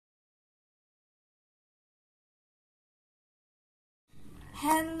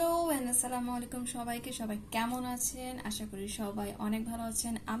Hello and আসসালামু আলাইকুম সবাইকে। সবাই কেমন আছেন? আশা করি সবাই অনেক ভালো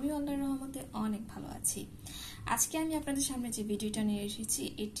আছেন। আমি আল্লাহর রহমতে অনেক ভালো আছি। আজকে আমি আপনাদের সামনে যে ভিডিওটা নিয়ে এসেছি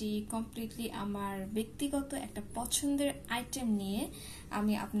এটি কমপ্লিটলি আমার ব্যক্তিগত একটা পছন্দের আইটেম নিয়ে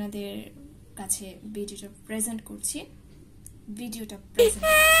আমি আপনাদের কাছে ভিডিওটা প্রেজেন্ট করছি।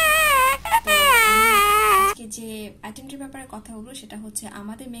 আজকে যে আইটেমটির ব্যাপারে কথা বলবো সেটা হচ্ছে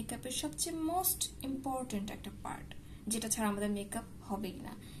আমাদের মেকআপের সবচেয়ে মোস্ট ইম্পর্টেন্ট একটা পার্ট, যেটা ছাড়া আমাদের মেকআপ হবেই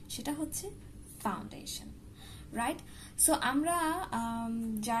না, সেটা হচ্ছে ফাউন্ডেশন, রাইট? সো আমরা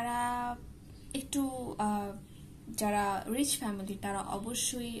যারা একটু যারা রিচ ফ্যামিলি তারা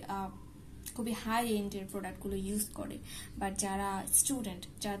অবশ্যই খুবই হাই এন্ডের প্রোডাক্টগুলো ইউজ করে, বাট যারা স্টুডেন্ট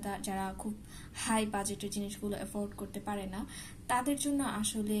যারা খুব হাই বাজেটের জিনিসগুলো অ্যাফোর্ড করতে পারে না তাদের জন্য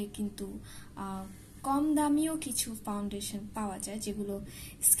আসলে কিন্তু কম দামিও কিছু ফাউন্ডেশন পাওয়া যায় যেগুলো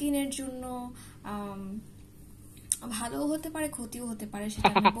স্কিনের জন্য ভালো হতে পারে, ক্ষতিও হতে পারে,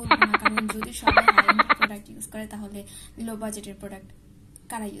 সেটা আমি বলবো না। কারণ যদি সবাই হাই এন্ড প্রোডাক্ট ইউজ করে তাহলে লো বাজেটের প্রোডাক্ট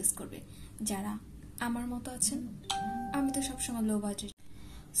কারা ইউজ করবে? যারা আমার মতো আছেন। আমি তো সবসময় লো বাজেট।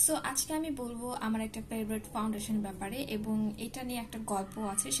 সো আজকে আমি বলবো আমার একটা ফেভারিট ফাউন্ডেশন ব্যাপারে, এবং এটা নিয়ে একটা গল্প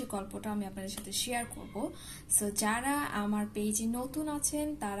আছে, সেই গল্পটা আমি আপনাদের সাথে শেয়ার করব। সো যারা আমার পেজে নতুন আছেন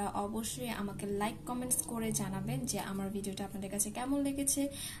তারা অবশ্যই আমাকে লাইক কমেন্টস করে জানাবেন যে আমার ভিডিওটা আপনাদের কাছে কেমন লেগেছে,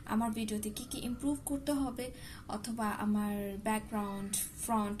 আমার ভিডিওতে কি কি ইমপ্রুভ করতে হবে, অথবা আমার ব্যাকগ্রাউন্ড,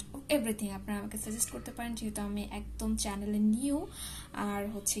 ফ্রন্ট, এভরিথিং আপনারা আমাকে সাজেস্ট করতে পারেন, যেহেতু আমি একদম চ্যানেলে নিউ। আর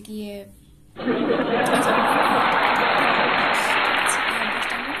হচ্ছে গিয়ে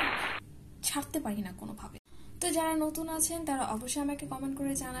ছাড়তে পারি না কোনোভাবে। তো যারা নতুন আছেন তারা অবশ্যই আমাকে কমেন্ট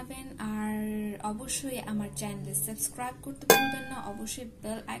করে জানাবেন, আর অবশ্যই আমার চ্যানেলে সাবস্ক্রাইব করতে ভুলবেন না, অবশ্যই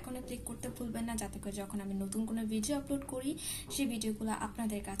বেল আইকনে ক্লিক করতে ভুলবেন না, যাতে করে যখন আমি নতুন কোনো ভিডিও আপলোড করি সেই ভিডিওগুলো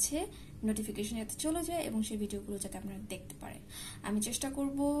আপনাদের কাছে নোটিফিকেশন যাতে চলে যায় এবং সেই ভিডিওগুলো যাতে আপনারা দেখতে পারেন। আমি চেষ্টা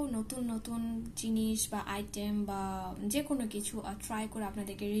করব নতুন নতুন জিনিস বা আইটেম বা যে কোনো কিছু ট্রাই করে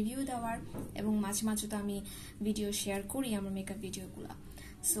আপনাদেরকে রিভিউ দেওয়ার, এবং মাঝে মাঝে তো আমি ভিডিও শেয়ার করি আমার মেকআপ ভিডিওগুলো।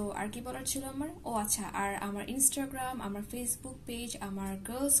 সো আর কি বলার ছিল আমার? আচ্ছা, আর আমার ইনস্টাগ্রাম, আমার ফেসবুক পেজ, আমার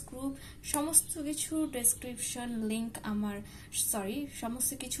গার্লস গ্রুপ, সমস্ত কিছুর ডেসক্রিপশন লিংক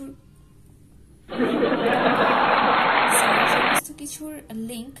সমস্ত কিছুর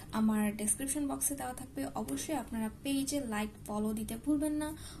লিংক আমার ডেসক্রিপশন বক্সে দেওয়া থাকবে। অবশ্যই আপনারা পেজে লাইক ফলো দিতে ভুলবেন না,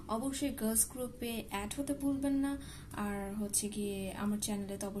 অবশ্যই গার্লস গ্রুপে অ্যাড হতে ভুলবেন না, আর হচ্ছে গিয়ে আমার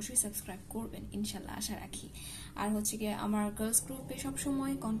চ্যানেলে তো অবশ্যই সাবস্ক্রাইব করবেন ইনশাল্লাহ, আশা রাখি। আর হচ্ছে গিয়ে আমার গার্লস গ্রুপে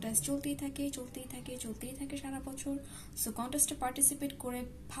সবসময় কন্টেস্ট চলতেই থাকে সারা বছর। সো কন্টেস্টে পার্টিসিপেট করে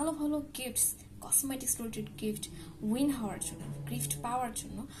ভালো ভালো gifts, cosmetics related gift win হওয়ার জন্য, গিফট পাওয়ার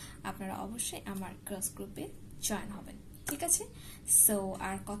জন্য আপনারা অবশ্যই আমার গার্লস গ্রুপে জয়েন হবেন, ঠিক আছে? সো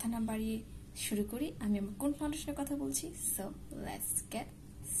আর কথা না বাড়িয়ে শুরু করি। আমি আমার কোন ফাউন্ডেশনের কথা বলছি। So let's get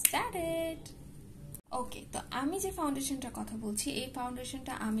started. ওকে, তো আমি যে ফাউন্ডেশনটার কথা বলছি এই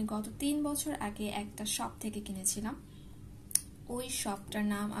ফাউন্ডেশনটা আমি গত 3 বছর আগে একটা শপ থেকে কিনেছিলাম। ওই শপটার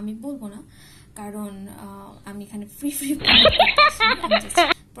নাম আমি বলবো না, কারণ আমি এখানে ফ্রি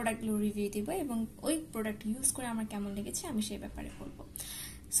প্রোডাক্টগুলো রিভিউ দিব এবং ওই প্রোডাক্ট ইউজ করে আমার কেমন লেগেছে আমি সেই ব্যাপারে বলবো।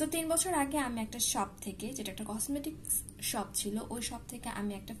 সো 3 বছর আগে আমি একটা শপ থেকে, যেটা একটা কসমেটিক্স শপ ছিল, ওই শপ থেকে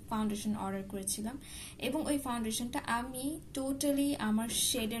আমি একটা ফাউন্ডেশন অর্ডার করেছিলাম, এবং ওই ফাউন্ডেশনটা আমি টোটালি আমার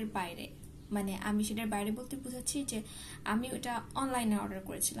শেডের বাইরে, মানে আমি শেডের বাইরে বলতে বুঝাচ্ছি যে আমি ওটা অনলাইনে অর্ডার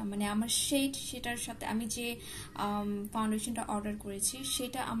করেছিলাম, মানে আমার সেটার সাথে আমি যে ফাউন্ডেশনটা অর্ডার করেছি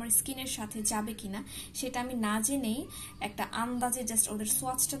সেটা আমার স্কিনের সাথে যাবে কিনা সেটা আমি না জেনেই একটা আন্দাজে জাস্ট ওদের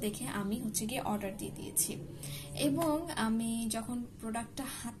সোয়াচটা দেখে আমি হচ্ছে গিয়ে অর্ডার দিয়ে দিয়েছি। এবং আমি যখন প্রোডাক্টটা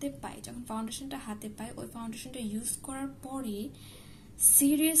হাতে পাই, যখন ফাউন্ডেশনটা হাতে পাই, ওই ফাউন্ডেশনটা ইউজ করার পরে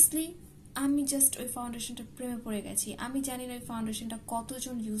সিরিয়াসলি আমি জাস্ট ওই ফাউন্ডেশনটা প্রেমে পড়ে গেছি। আমি জানি না ওই ফাউন্ডেশনটা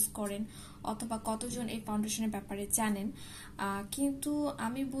কতজন ইউজ করেন অথবা কতজন এই ফাউন্ডেশনের ব্যাপারে জানেন, কিন্তু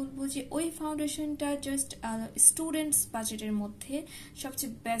আমি বলবো যে ওই ফাউন্ডেশনটা জাস্ট স্টুডেন্টস বাজেটের মধ্যে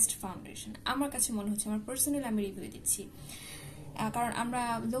সবচেয়ে বেস্ট ফাউন্ডেশন আমার কাছে মনে হচ্ছে। আমার পার্সোনালি আমি রিভিউ দিচ্ছি, কারণ আমরা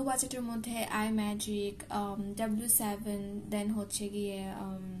লো বাজেটের মধ্যে আই ম্যাজিক, W7, দেন হচ্ছে গিয়ে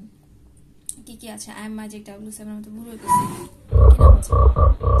কি আছে, আই ম্যাজিক, W7 মতো ভুলে গেছি,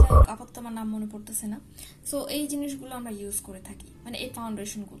 আপাতত আমার নাম মনে পড়তেছে না। সো এই জিনিসগুলো আমরা ইউজ করে থাকি, মানে এই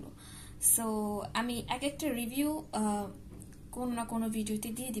ফাউন্ডেশনগুলো। সো আমি এক একটা রিভিউ কোনো না কোনো ভিডিওতে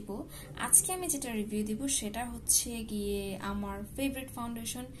দিয়ে দিব। আজকে আমি যেটা রিভিউ দিব সেটা হচ্ছে গিয়ে আমার ফেভারিট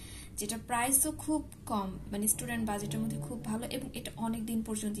ফাউন্ডেশন, যেটা প্রাইসও খুব কম, মানে স্টুডেন্ট বাজেটের মধ্যে খুব ভালো, এবং এটা অনেক দিন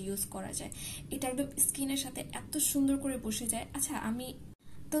পর্যন্ত ইউজ করা যায়। এটা একদম স্কিনের সাথে এত সুন্দর করে বসে যায়। আচ্ছা, আমি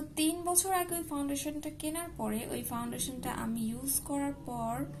তো 3 বছর আগে ওই ফাউন্ডেশনটা কেনার পরে ওই ফাউন্ডেশনটা আমি ইউজ করার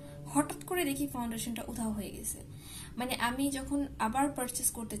পর হঠাৎ করে করে দেখি ফাউন্ডেশনটা উধাও হয়ে গেছে। মানে আমি যখন আবার পারচেস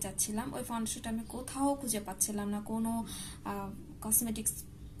করতে চাচ্ছিলাম ওই ফাউন্ডেশনটা আমি কোথাও খুঁজে পাচ্ছিলাম না, কোনো কসমেটিক্স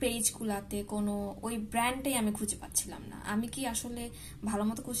পেজগুলাতে কোনো ওই ব্র্যান্ডটাই আমি খুঁজে পাচ্ছিলাম না। আমি কি আসলে ভালো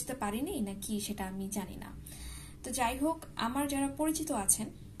মতো খুঁজতে পারিনি নাকি সেটা আমি জানি না। তো যাই হোক, আমার যারা পরিচিত আছেন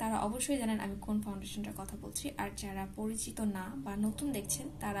তারা অবশ্যই জানেন আমি কোন ফাউন্ডেশনটার কথা বলছি, আর যারা পরিচিত না বা নতুন দেখছেন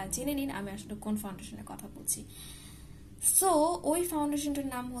তারা জেনে নিন আমি আসলে কোন ফাউন্ডেশনের কথা বলছি। সো ওই ফাউন্ডেশনটার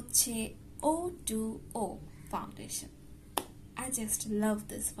নাম হচ্ছে O.2O foundation. I just love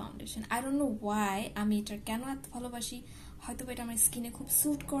this foundation. I don't know why আমি এটার কেন এত ভালোবাসি। হয়তো এটা আমার স্কিনে খুব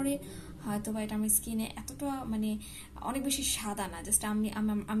স্যুট করে, হয়তো এটা আমার স্কিনে এতটা মানে অনেক বেশি সাদা না, জাস্ট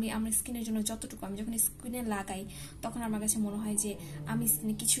আমি আমার স্কিনের জন্য যতটুকু আমি যখন স্কিনে লাগাই তখন আমার কাছে মনে হয় যে আমি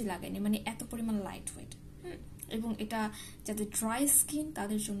স্কিনে কিছুই লাগাইনি, মানে এত পরিমাণ লাইট ওয়েট। এবং এটা যাদের ড্রাই স্কিন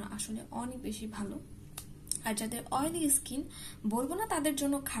তাদের জন্য আসলে অনেক বেশি ভালো, আর যাদের অয়েলি স্কিন বলবো না তাদের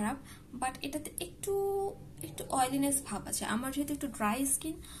জন্য খারাপ, বাট এটাতে একটু একটু অয়েলিনেস ভাব আছে। আমার যেহেতু একটু ড্রাই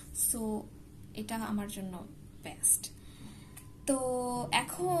স্কিন, সো এটা আমার জন্য বেস্ট। তো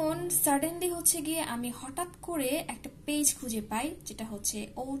এখন সাডেনলি হচ্ছে গিয়ে আমি হঠাৎ করে একটা পেজ খুঁজে পাই যেটা হচ্ছে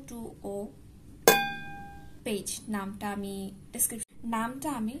O.2O পেজ। নামটা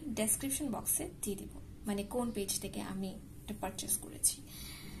আমি ডেসক্রিপশন বক্সে দিয়ে দিব, মানে কোন পেজ থেকে আমি এটা পারচেস করেছি।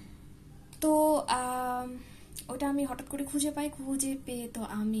 তো ওটা আমি হঠাৎ করে খুঁজে পেয়ে তো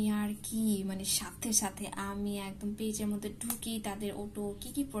আমি আর কি মানে সাথে সাথে আমি একদম পেজের মধ্যে ঢুকি তাদের O.two কি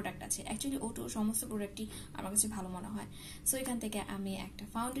কি প্রোডাক্ট আছে। অ্যাকচুয়ালি O.two সমস্ত প্রোডাক্টই আমার কাছে ভালো মনে হয়। সো এখান থেকে আমি একটা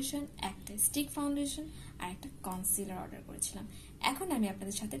ফাউন্ডেশন, একটা স্টিক ফাউন্ডেশন আর একটা কনসিলার অর্ডার করেছিলাম। এখন আমি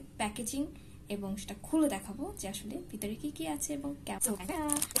আপনাদের সাথে প্যাকেজিং এবং সেটা খুলে দেখাবো যে আসলে ভিতরে কি কি আছে এবং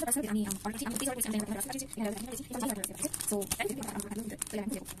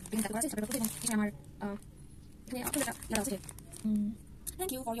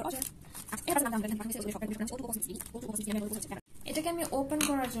এটাকে আমি ওপেন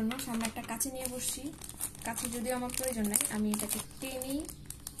করার জন্য সামনে একটা কাঁচি নিয়ে বসছি। কাঁচি যদিও আমার প্রয়োজন নাই, আমি এটাকে টেনেই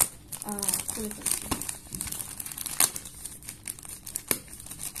খুলে ফেলছি।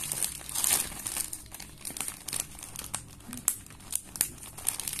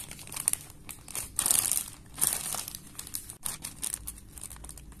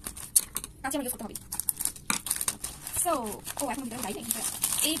 কাঁচি আমি ইউজ করতে হবে। সো এখন ভিতরে বাইরে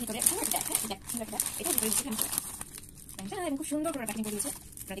এই ভিতরে খুব সুন্দর করে প্যাকিং করে দিয়েছে।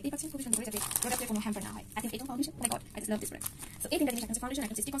 দেখতেই পাচ্ছেন খুব সুন্দর করে, যাতে প্রোডাক্টের কোনো হ্যাম্পার না হয়। আই থিংক এটা foundation, my god I just love this product. So এই তিনটা জিনিস, একটা ফাউন্ডেশন,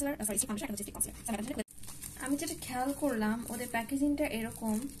 একটা stick concealer, sorry stick foundation, একটা স্টিক কনসিলার। আমি যেটা খেয়াল করলাম ওদের প্যাকেজিংটা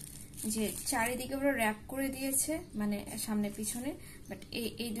এরকম যে চারিদিকে ওরা র্যাপ করে দিয়েছে, মানে সামনে পিছনে, বাট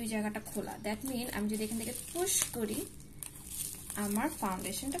এই দুই জায়গাটা খোলা। দ্যাট মিন আমি যদি এখান থেকে পুশ করি আমার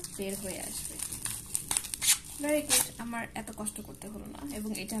ফাউন্ডেশনটা বের হয়ে আসবে। ভেরি গুড, আমার এত কষ্ট করতে হলো না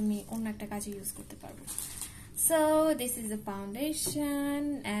এবং এটা আমি অন্য একটা কাজে ইউজ করতে পারবো। So this is the foundation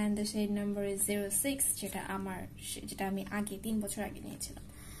and the shade number is 06, যেটা আমি আগে 3 বছর আগে নিয়েছিলাম।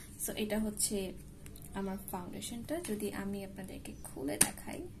 সো এটা হচ্ছে আমার ফাউন্ডেশনটা। যদি আমি আপনাদেরকে খুলে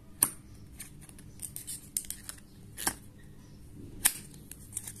দেখাই,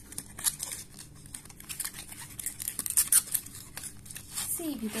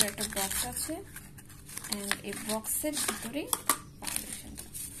 ভিতরে একটা বক্স আছে and এই বক্সের ভিতরে ফাউন্ডেশনটা।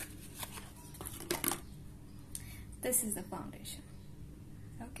 This is the foundation.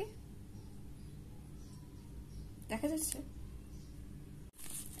 Okay? দেখা যাচ্ছে?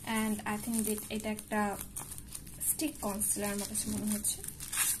 And I think এটা একটা স্টিক কনসিলার আমার কাছে মনে হচ্ছে।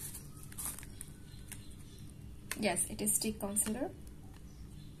 Yes, it is stick concealer.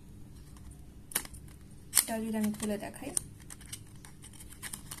 এটা যদি আমি খুলে দেখাই,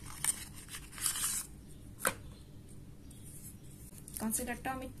 কনসিলারটা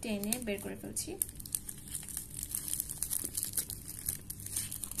আমি টেনে বের করে ফেলছি।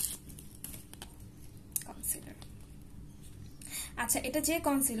 কনসিলার, আচ্ছা এটা যে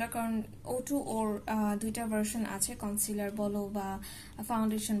কনসিলার, কারণ O.two.O দুইটা ভার্সন আছে, কনসিলার বলো বা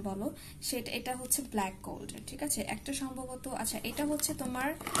ফাউন্ডেশন বলো, এটা হচ্ছে ব্ল্যাক গোল্ডের, ঠিক আছে। একটা সম্ভবত, আচ্ছা এটা হচ্ছে তোমার,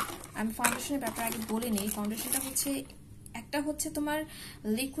 আমি ফাউন্ডেশনের ব্যাপারে আগে বলে নেই। ফাউন্ডেশনটা হচ্ছে একটা হচ্ছে তোমার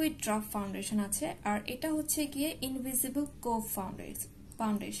লিকুইড ড্রপ ফাউন্ডেশন আছে, আর এটা হচ্ছে গিয়ে ইনভিজিবল কোভ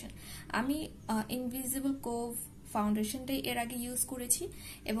ফাউন্ডেশন। আমি ইনভিজিবল কোভ ফাউন্ডেশনটাই এর আগে ইউজ করেছি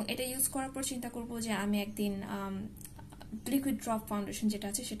এবং এটা ইউজ করার পর চিন্তা করবো যে আমি একদিন লিকুইড ড্রপ ফাউন্ডেশন যেটা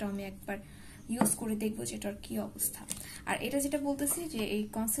আছে সেটা আমি একবার ইউজ করে দেখবো যে এটার কি অবস্থা। আর এটা যেটা বলতেছি যে এই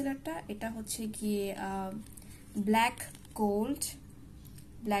কনসিলারটা, এটা হচ্ছে গিয়ে ব্ল্যাক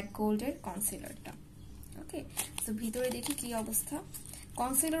গোল্ডের কনসিলারটা। ওকে, তো ভিতরে দেখি কি অবস্থা।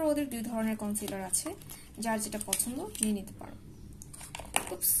 কনসিলার ওদের 2 ধরনের কনসিলার আছে, যার যেটা পছন্দ নিয়ে নিতে পারো।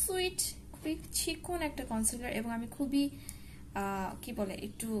 খুব সুইট, খুবই চিকন একটা কনসিলার, এবং আমি খুবই কি বলে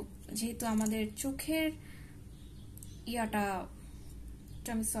একটু, যেহেতু আমাদের চোখের ইয়াটা,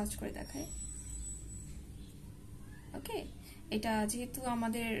 আমি সার্চ করে দেখাই। ওকে, এটা যেহেতু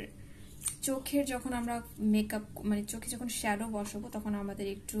আমাদের চোখের, যখন আমরা মেকআপ মানে চোখে যখন শ্যাডো বসাবো তখন আমাদের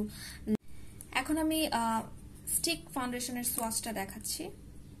একটু, এখন আমি স্টিক ফাউন্ডেশনের সোয়াচটা দেখাচ্ছি।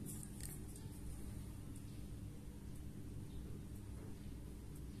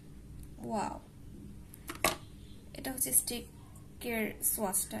 ওয়াও, এটা হচ্ছে স্টিকের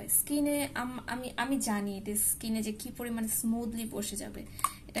সোয়াচটা। স্কিনে আমি জানি যে স্কিনে যে কি পরিমাণে স্মুথলি বসে যাবে,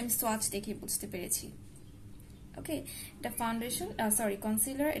 এটা আমি সোয়াচ দেখে বুঝতে পেরেছি। ওকে, এটা ফাউন্ডেশন, সরি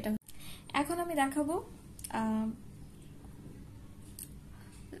কনসিলার। এটা এখন আমি দেখাবো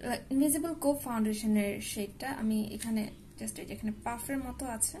ইনভিজিবল কোভ ফাউন্ডেশনের শেডটা। আমি এখানে জাস্ট এখানে পাফের মতো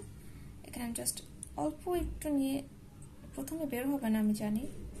আছে, এখানে জাস্ট অল্প একটু নিয়ে, প্রথমে বের হবে না আমি জানি,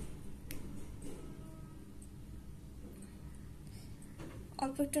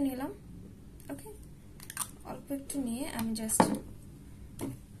 অল্প একটু নিলাম। ওকে, অল্প একটু নিয়ে আমি জাস্ট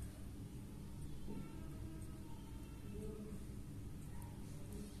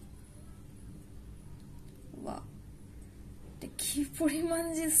কি পরিমাণ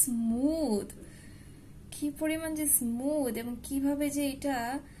যে স্মুথ, কি পরিমাণ যে স্মুথ, এবং কিভাবে যে এটা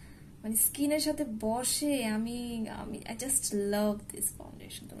মানে স্কিনের সাথে বসে। আমি আমি I just love this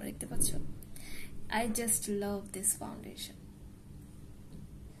foundation. তোমরা দেখতে পাচ্ছ, I just love this foundation.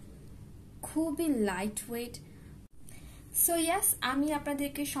 খুবই লাইট ওয়েট। সো ইয়াস, আমি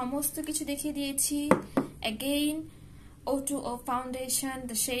আপনাদেরকে সমস্ত কিছু দেখিয়ে দিয়েছি। Again, O2O foundation,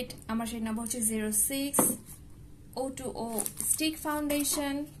 the shade, আমার শেড নাম্বার হচ্ছে 06, O2O stick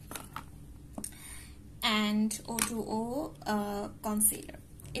foundation and O2O concealer।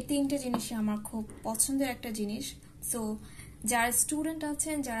 এই তিনটে জিনিসই আমার খুব পছন্দের একটা জিনিস। সো যারা স্টুডেন্ট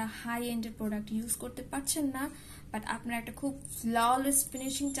আছেন, যারা হাই এন্ডের প্রোডাক্ট ইউজ করতে পারছেন না, বাট আপনারা একটা খুব ফ্ললেস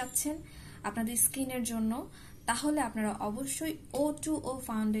ফিনিশিং চাচ্ছেন আপনাদের স্কিনের জন্য, তাহলে আপনারা অবশ্যই O2O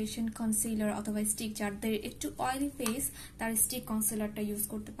ফাউন্ডেশন, কনসিলার অথবা স্টিক, যাদের একটু অয়েলি ফেস তারা স্টিক কনসিলারটা ইউজ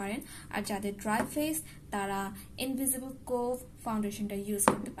করতে পারেন, আর যাদের ড্রাই ফেস তারা ইনভিজিবল কোভ ফাউন্ডেশনটা ইউজ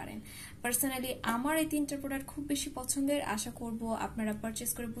করতে পারেন। পার্সোনালি আমার এই তিনটা প্রোডাক্ট খুব বেশি পছন্দের। আশা করব আপনারা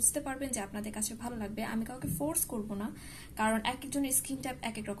পারচেস করে বুঝতে পারবেন যে আপনাদের কাছে ভালো লাগবে। আমি কাউকে ফোর্স করব না, কারণ এক একজনের স্কিন টাইপ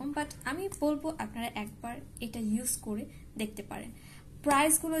এক এক রকম, বাট আমি বলবো আপনারা একবার এটা ইউজ করে দেখতে পারেন।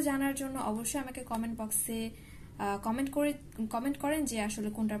 প্রাইসগুলো জানার জন্য অবশ্যই আমাকে কমেন্ট বক্সে কমেন্ট করেন যে আসলে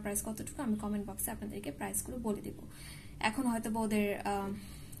কোনটার প্রাইস কতটুকু। আমি কমেন্ট বক্সে আপনাদেরকে প্রাইসগুলো বলে দেব। এখন হয়তো ওদের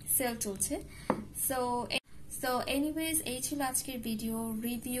সেল চলছে। সো এনিওয়েজ, এই ছিল আজকের video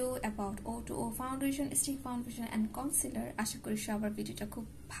review about O2O foundation, stick foundation and concealer. আশা করি সবার ভিডিওটা খুব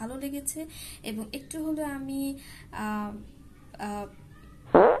ভালো লেগেছে, এবং একটু হলেও আমি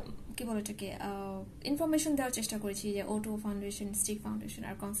কি বলে এটাকে ইনফরমেশন দেওয়ার চেষ্টা করেছি যে O2O ফাউন্ডেশন, স্টিক ফাউন্ডেশন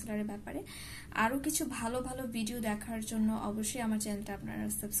আর কনসিলারের ব্যাপারে। আরও কিছু ভালো ভালো ভিডিও দেখার জন্য অবশ্যই আমার চ্যানেলটা আপনারা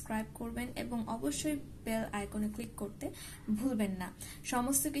সাবস্ক্রাইব করবেন, এবং অবশ্যই বেল আইকনে ক্লিক করতে ভুলবেন না।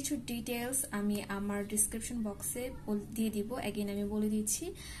 সমস্ত কিছু ডিটেলস আমি আমার ডিসক্রিপশন বক্সে দিয়ে দিব। অ্যাগেন আমি বলে দিচ্ছি।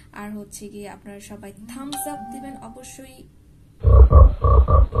 আর হচ্ছে গিয়ে আপনারা সবাই থামস আপ দিবেন অবশ্যই।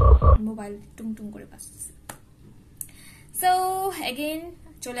 মোবাইল টুংটুং করে বাজতেছে। সো অ্যাগেন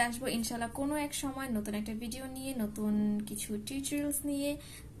চলে আসবো ইনশাল্লাহ কোনো এক সময় নতুন একটা ভিডিও নিয়ে, নতুন কিছু টিউটোরিয়ালস নিয়ে।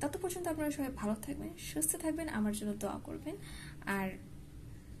 তত পর্যন্ত আপনারা সবাই ভালো থাকবেন, সুস্থ থাকবেন, আমার জন্য দোয়া করবেন। আর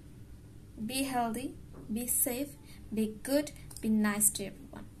be healthy, be safe, be good, be nice to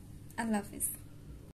everyone. Allah Hafiz.